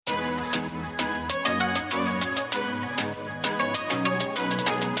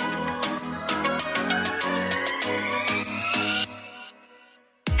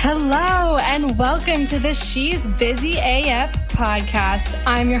Hello, and welcome to the She's Busy AF podcast.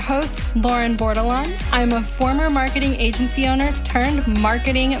 I'm your host, Lauren Bordelon. I'm a former marketing agency owner turned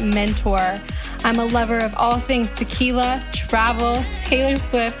marketing mentor. I'm a lover of all things tequila, travel, Taylor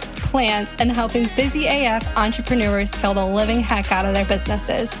Swift, plants, and helping busy AF entrepreneurs kill the living heck out of their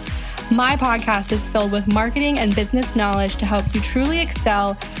businesses. My podcast is filled with marketing and business knowledge to help you truly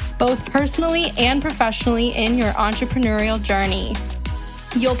excel both personally and professionally in your entrepreneurial journey.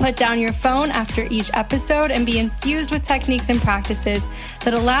 You'll put down your phone after each episode and be infused with techniques and practices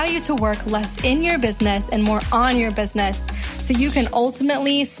that allow you to work less in your business and more on your business, so you can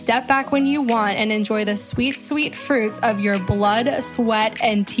ultimately step back when you want and enjoy the sweet, sweet fruits of your blood, sweat,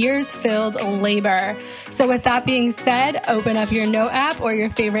 and tears-filled labor. So with that being said, open up your note app or your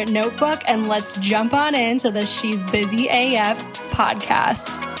favorite notebook and let's jump on into the She's Busy AF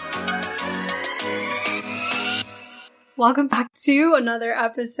podcast. Welcome back to another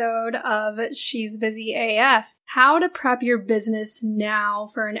episode of She's Busy AF. How to prep your business now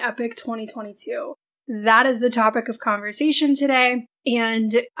for an epic 2022. That is the topic of conversation today.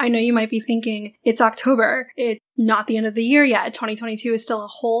 And I know you might be thinking, it's October. It's not the end of the year yet. 2022 is still a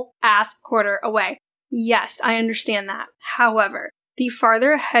whole ass quarter away. Yes, I understand that. However, the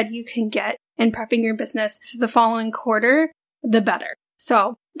farther ahead you can get in prepping your business for the following quarter, the better.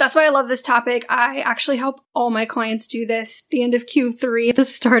 So that's why I love this topic. I actually help all my clients do this the end of Q3, the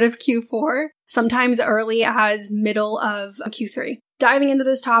start of Q4, sometimes early as middle of Q3. Diving into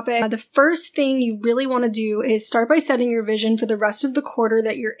this topic, the first thing you really want to do is start by setting your vision for the rest of the quarter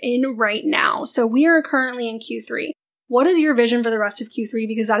that you're in right now. So we are currently in Q3. What is your vision for the rest of Q3?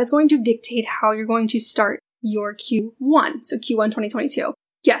 Because that is going to dictate how you're going to start your Q1. So Q1 2022.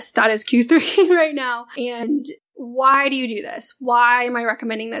 Yes, that is Q3 right now. And why do you do this? Why am I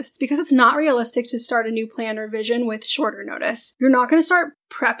recommending this? It's because it's not realistic to start a new plan or vision with shorter notice. You're not going to start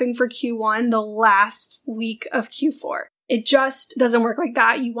prepping for Q1 the last week of Q4. It just doesn't work like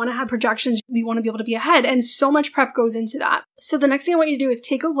that. You want to have projections. You want to be able to be ahead. And so much prep goes into that. So the next thing I want you to do is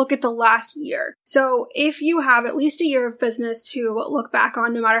take a look at the last year. So if you have at least a year of business to look back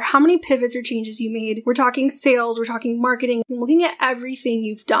on, no matter how many pivots or changes you made, we're talking sales, we're talking marketing, looking at everything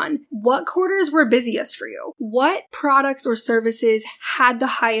you've done. What quarters were busiest for you? What products or services had the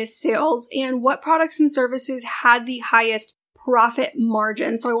highest sales? And what products and services had the highest profit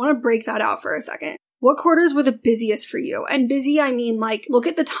margin? So I want to break that out for a second. What quarters were the busiest for you? And busy, I mean, like, look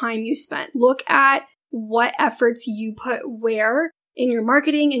at the time you spent. Look at what efforts you put where in your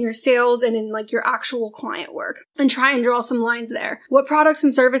marketing, in your sales, and in like your actual client work. And try and draw some lines there. What products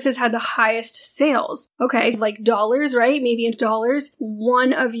and services had the highest sales? Okay, like dollars, right? Maybe in dollars.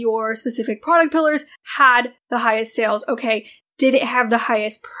 One of your specific product pillars had the highest sales. Okay, did it have the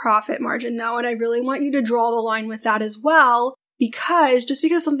highest profit margin though? And I really want you to draw the line with that as well. Because just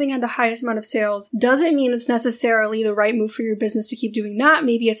because something had the highest amount of sales doesn't mean it's necessarily the right move for your business to keep doing that.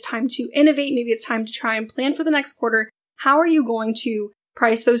 Maybe it's time to innovate. Maybe it's time to try and plan for the next quarter. How are you going to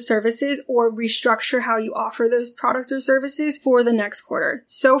price those services or restructure how you offer those products or services for the next quarter?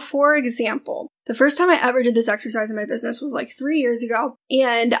 So for example, the first time I ever did this exercise in my business was like 3 years ago.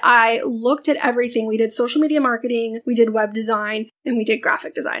 And I looked at everything. We did social media marketing, we did web design, and we did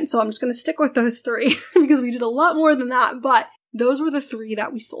graphic design. So I'm just going to stick with those three because we did a lot more than that. But those were the three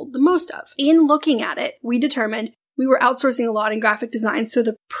that we sold the most of. In looking at it, we determined we were outsourcing a lot in graphic design, so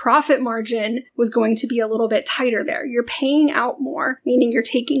the profit margin was going to be a little bit tighter there. You're paying out more, meaning you're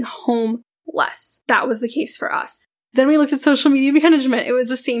taking home less. That was the case for us. Then we looked at social media management. It was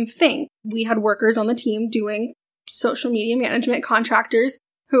the same thing. We had workers on the team doing social media management, contractors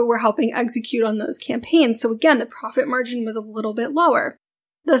who were helping execute on those campaigns. So again, the profit margin was a little bit lower.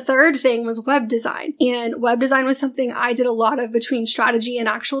 The third thing was web design. And web design was something I did a lot of between strategy and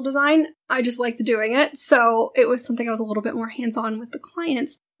actual design. I just liked doing it. So it was something I was a little bit more hands-on with the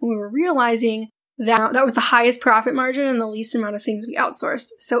clients. And we were realizing that that was the highest profit margin and the least amount of things we outsourced.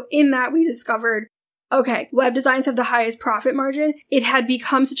 So in that, we discovered, okay, web designs have the highest profit margin. It had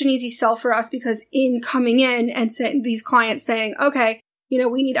become such an easy sell for us because in coming in and these clients saying, okay,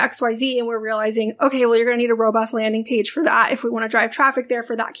 we need XYZ, and we're realizing, okay, well, you're going to need a robust landing page for that if we want to drive traffic there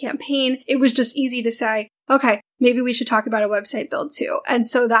for that campaign. It was just easy to say, okay, maybe we should talk about a website build too. And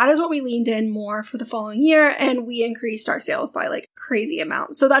so that is what we leaned in more for the following year, and we increased our sales by like crazy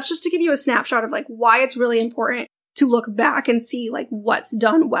amounts. So that's just to give you a snapshot of like why it's really important to look back and see like what's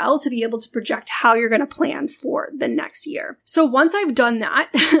done well to be able to project how you're going to plan for the next year. So once I've done that,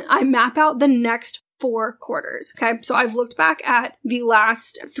 I map out the next 4 quarters. Okay. So I've looked back at the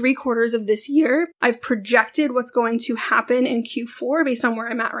last 3 quarters of this year. I've projected what's going to happen in Q4 based on where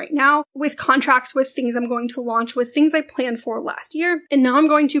I'm at right now with contracts, with things I'm going to launch, with things I planned for last year. And now I'm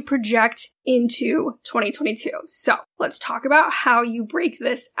going to project into 2022. So let's talk about how you break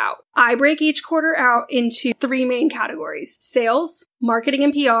this out. I break each quarter out into 3 main categories: sales, marketing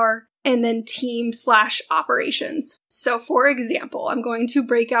and PR, and then team/operations. So for example, I'm going to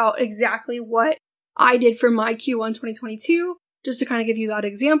break out exactly what I did for my Q1 2022, just to kind of give you that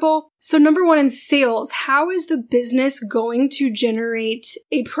example. So number 1 in sales, how is the business going to generate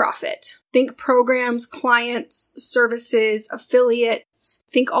a profit? Think programs, clients, services, affiliates,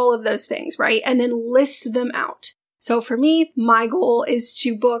 think all of those things, right? And then list them out. So for me, my goal is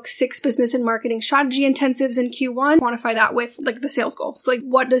to book 6 business and marketing strategy intensives in Q1, quantify that with like the sales goal. So like,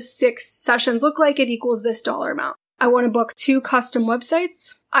 what does 6 sessions look like? It equals this dollar amount. I want to book 2 custom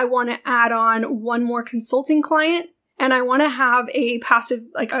websites. I want to add on 1 more consulting client. And I want to have a passive,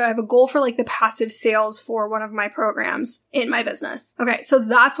 like I have a goal for like the passive sales for one of my programs in my business. Okay. So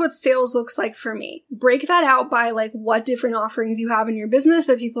that's what sales looks like for me. Break that out by like what different offerings you have in your business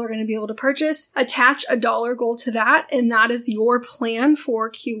that people are going to be able to purchase. Attach a dollar goal to that. And that is your plan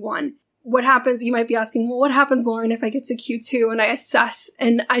for Q1. What happens? You might be asking, well, what happens, Lauren, if I get to Q2 and I assess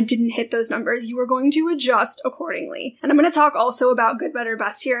and I didn't hit those numbers? You are going to adjust accordingly. And I'm going to talk also about good, better,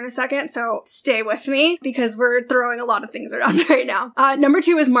 best here in a second. So stay with me because we're throwing a lot of things around right now. Number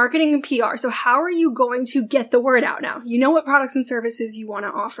 2 is marketing and PR. So how are you going to get the word out now? You know what products and services you want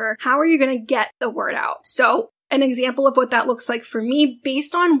to offer. How are you going to get the word out? So an example of what that looks like for me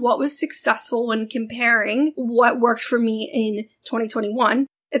based on what was successful when comparing what worked for me in 2021.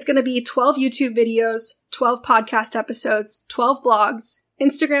 It's going to be 12 YouTube videos, 12 podcast episodes, 12 blogs,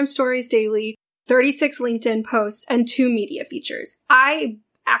 Instagram stories daily, 36 LinkedIn posts, and 2 media features. I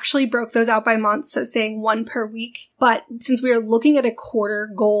actually broke those out by month, so saying 1 per week. But since we are looking at a quarter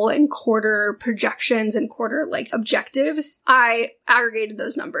goal and quarter projections and quarter like objectives, I aggregated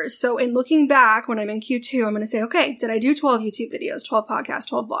those numbers. So in looking back, when I'm in Q2, I'm going to say, okay, did I do 12 YouTube videos, 12 podcasts,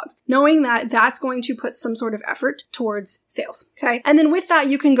 12 blogs? Knowing that that's going to put some sort of effort towards sales. Okay. And then with that,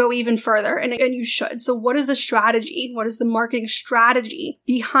 you can go even further and you should. So what is the strategy? What is the marketing strategy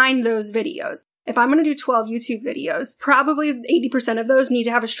behind those videos? If I'm going to do 12 YouTube videos, probably 80% of those need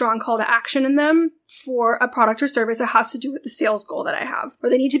to have a strong call to action in them for a product or service that has to do with the sales goal that I have, or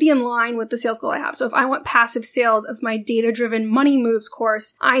they need to be in line with the sales goal I have. So if I want passive sales of my data-driven money moves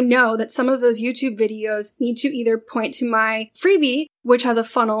course, I know that some of those YouTube videos need to either point to my freebie, which has a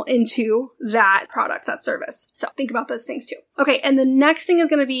funnel into that product, that service. So think about those things too. Okay. And the next thing is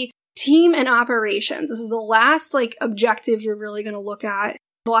going to be team and operations. This is the last like objective you're really going to look at.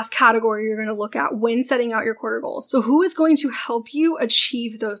 The last category you're going to look at when setting out your quarter goals. So who is going to help you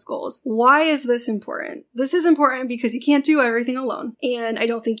achieve those goals? Why is this important? This is important because you can't do everything alone. And I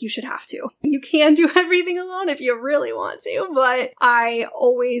don't think you should have to. You can do everything alone if you really want to, but I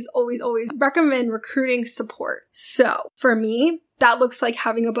always recommend recruiting support. So for me, that looks like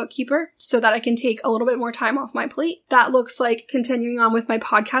having a bookkeeper so that I can take a little bit more time off my plate. That looks like continuing on with my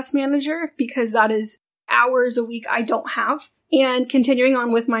podcast manager because that is hours a week I don't have. And continuing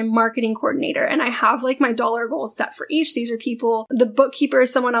on with my marketing coordinator. And I have like my dollar goals set for each. These are people, the bookkeeper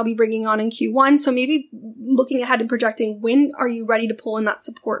is someone I'll be bringing on in Q1. So maybe looking ahead and projecting when are you ready to pull in that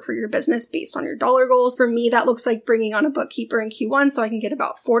support for your business based on your dollar goals. For me, that looks like bringing on a bookkeeper in Q1 so I can get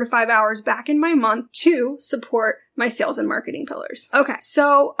about 4 to 5 hours back in my month to support my sales and marketing pillars. Okay,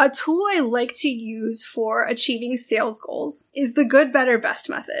 so a tool I like to use for achieving sales goals is the good, better, best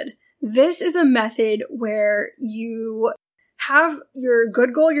method. This is a method where you have your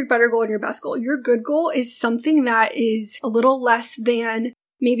good goal, your better goal, and your best goal. Your good goal is something that is a little less than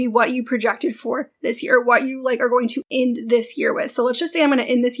maybe what you projected for this year, what you like are going to end this year with. So let's just say I'm going to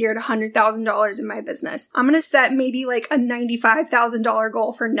end this year at $100,000 in my business. I'm going to set maybe like a $95,000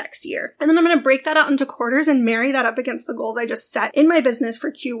 goal for next year. And then I'm going to break that out into quarters and marry that up against the goals I just set in my business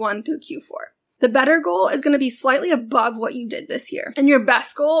for Q1 through Q4. The better goal is going to be slightly above what you did this year. And your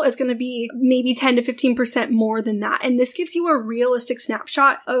best goal is going to be maybe 10 to 15% more than that. And this gives you a realistic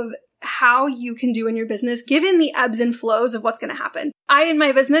snapshot of how you can do in your business, given the ebbs and flows of what's going to happen. I, in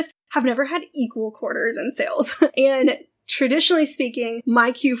my business, have never had equal quarters in sales. And traditionally speaking,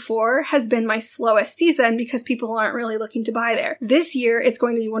 my Q4 has been my slowest season because people aren't really looking to buy there. This year, it's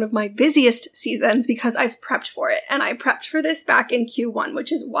going to be one of my busiest seasons because I've prepped for it. And I prepped for this back in Q1,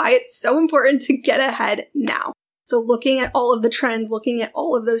 which is why it's so important to get ahead now. So looking at all of the trends, looking at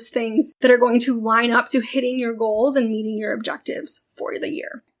all of those things that are going to line up to hitting your goals and meeting your objectives for the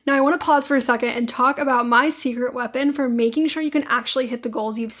year. Now, I want to pause for a second and talk about my secret weapon for making sure you can actually hit the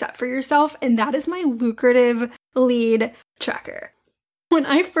goals you've set for yourself, and that is my lucrative lead tracker. When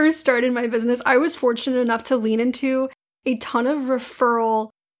I first started my business, I was fortunate enough to lean into a ton of referral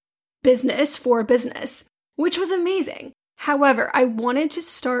business for business, which was amazing. However, I wanted to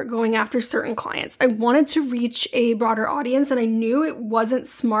start going after certain clients. I wanted to reach a broader audience, and I knew it wasn't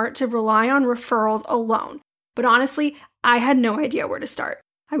smart to rely on referrals alone. But honestly, I had no idea where to start.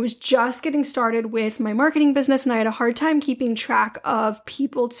 I was just getting started with my marketing business, and I had a hard time keeping track of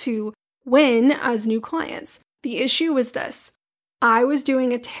people to win as new clients. The issue was this: I was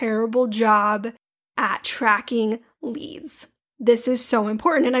doing a terrible job at tracking leads. This is so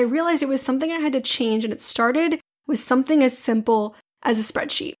important. And I realized it was something I had to change, and it started with something as simple as a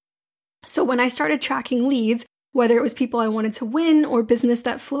spreadsheet. So when I started tracking leads, whether it was people I wanted to win or business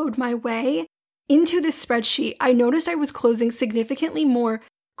that flowed my way, into this spreadsheet, I noticed I was closing significantly more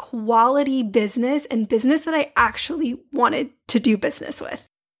quality business and business that I actually wanted to do business with.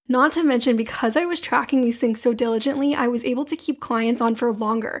 Not to mention, because I was tracking these things so diligently, I was able to keep clients on for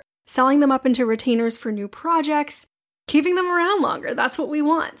longer, selling them up into retainers for new projects, keeping them around longer. That's what we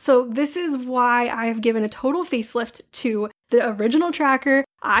want. So this is why I have given a total facelift to the original tracker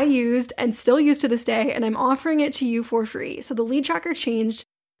I used and still use to this day, and I'm offering it to you for free. So the lead tracker changed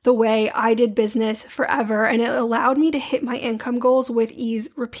the way I did business forever, and it allowed me to hit my income goals with ease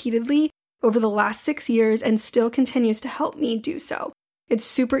repeatedly over the last 6 years and still continues to help me do so. It's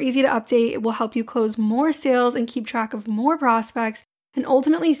super easy to update. It will help you close more sales and keep track of more prospects, and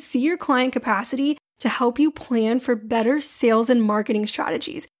ultimately see your client capacity to help you plan for better sales and marketing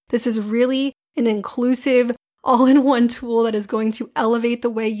strategies. This is really an inclusive, all-in-one tool that is going to elevate the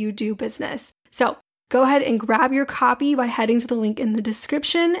way you do business. So go ahead and grab your copy by heading to the link in the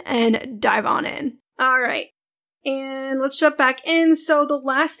description and dive on in. All right. And let's jump back in. So the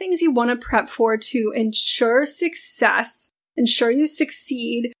last things you want to prep for to ensure success, ensure you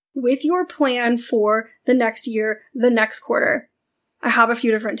succeed with your plan for the next year, the next quarter. I have a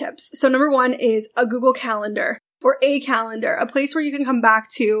few different tips. So number one is a Google Calendar or a calendar, a place where you can come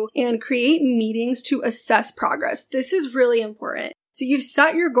back to and create meetings to assess progress. This is really important. So you've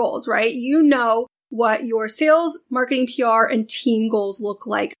set your goals, right? You know what your sales, marketing, PR, and team goals look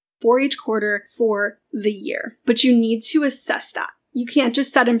like for each quarter for the year. But you need to assess that. You can't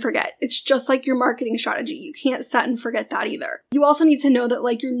just set and forget. It's just like your marketing strategy. You can't set and forget that either. You also need to know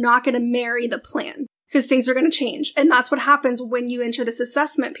that you're not going to marry the plan, because things are going to change. And that's what happens when you enter this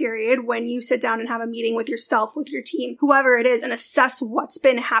assessment period, when you sit down and have a meeting with yourself, with your team, whoever it is, and assess what's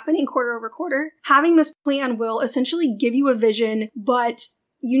been happening quarter over quarter. Having this plan will essentially give you a vision, but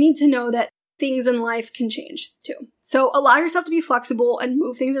you need to know that things in life can change too. So allow yourself to be flexible and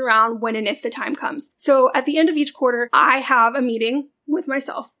move things around when and if the time comes. So at the end of each quarter, I have a meeting with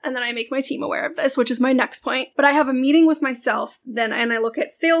myself, and then I make my team aware of this, which is my next point. But I have a meeting with myself then, and I look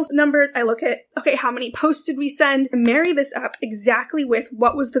at sales numbers. I look at, okay, how many posts did we send? And marry this up exactly with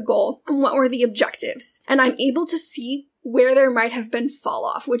what was the goal and what were the objectives. And I'm able to see where there might have been fall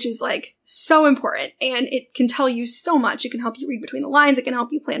off, which is so important. And it can tell you so much. It can help you read between the lines. It can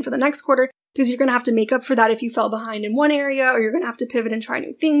help you plan for the next quarter, because you're going to have to make up for that if you fell behind in one area, or you're going to have to pivot and try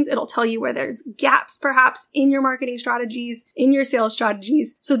new things. It'll tell you where there's gaps perhaps in your marketing strategies, in your sales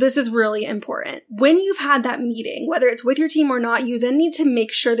strategies. So this is really important. When you've had that meeting, whether it's with your team or not, you then need to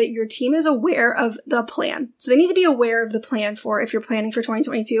make sure that your team is aware of the plan. So they need to be aware of the plan for, if you're planning for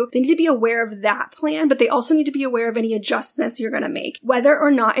 2022, they need to be aware of that plan, but they also need to be aware of any adjustments you're going to make, whether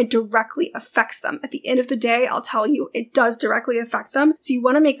or not it directly affects them. At the end of the day, I'll tell you, it does directly affect them. So you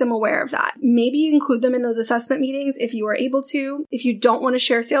want to make them aware of that. Maybe you include them in those assessment meetings if you are able to. If you don't want to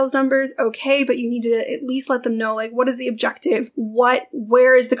share sales numbers, okay, but you need to at least let them know, what is the objective?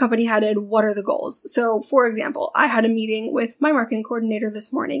 Where is the company headed? What are the goals? So for example, I had a meeting with my marketing coordinator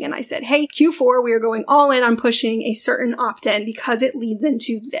this morning, and I said, hey, Q4, we are going all in on pushing a certain opt-in because it leads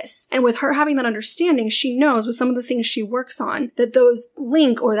into this. And with her having that understanding, she knows with some of the things she works on that those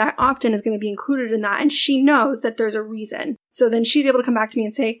link or that opt-in is going to be included in that. And she knows that there's a reason. So then she's able to come back to me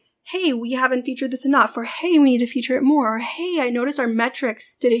and say, hey, we haven't featured this enough, or hey, we need to feature it more, or hey, I noticed our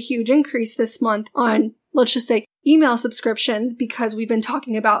metrics did a huge increase this month on, let's just say, email subscriptions because we've been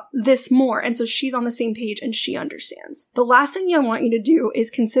talking about this more. And so she's on the same page and she understands. The last thing I want you to do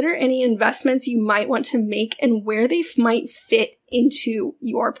is consider any investments you might want to make and where they might fit into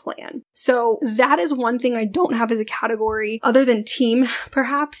your plan. So that is one thing I don't have as a category other than team,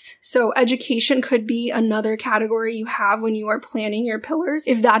 perhaps. So education could be another category you have when you are planning your pillars,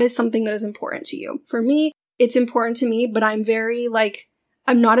 if that is something that is important to you. For me, it's important to me, but I'm very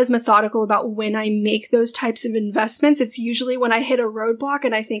I'm not as methodical about when I make those types of investments. It's usually when I hit a roadblock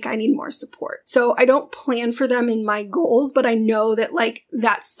and I think I need more support. So I don't plan for them in my goals, but I know that like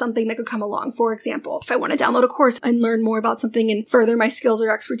that's something that could come along. For example, if I want to download a course and learn more about something and further my skills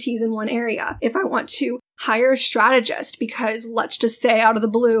or expertise in one area, if I want to hire a strategist because let's just say out of the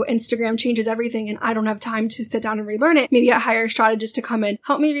blue, Instagram changes everything and I don't have time to sit down and relearn it. Maybe I hire a strategist to come in,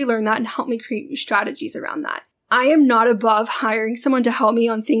 help me relearn that and help me create new strategies around that. I am not above hiring someone to help me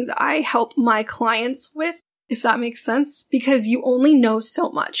on things I help my clients with, if that makes sense, because you only know so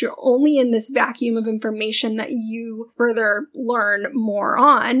much. You're only in this vacuum of information that you further learn more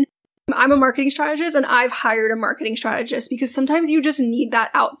on. I'm a marketing strategist and I've hired a marketing strategist because sometimes you just need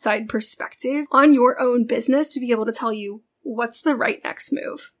that outside perspective on your own business to be able to tell you what's the right next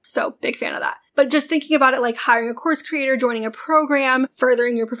move. So big fan of that. But just thinking about it like hiring a course creator, joining a program,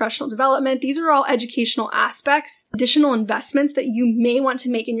 furthering your professional development, these are all educational aspects, additional investments that you may want to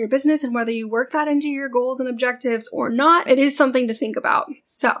make in your business. And whether you work that into your goals and objectives or not, it is something to think about.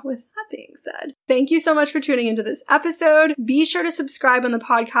 So with that being said, thank you so much for tuning into this episode. Be sure to subscribe on the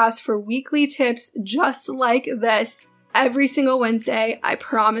podcast for weekly tips just like this. Every single Wednesday, I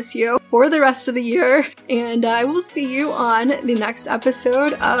promise you, for the rest of the year. And I will see you on the next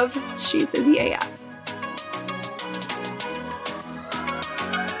episode of She's Busy AF.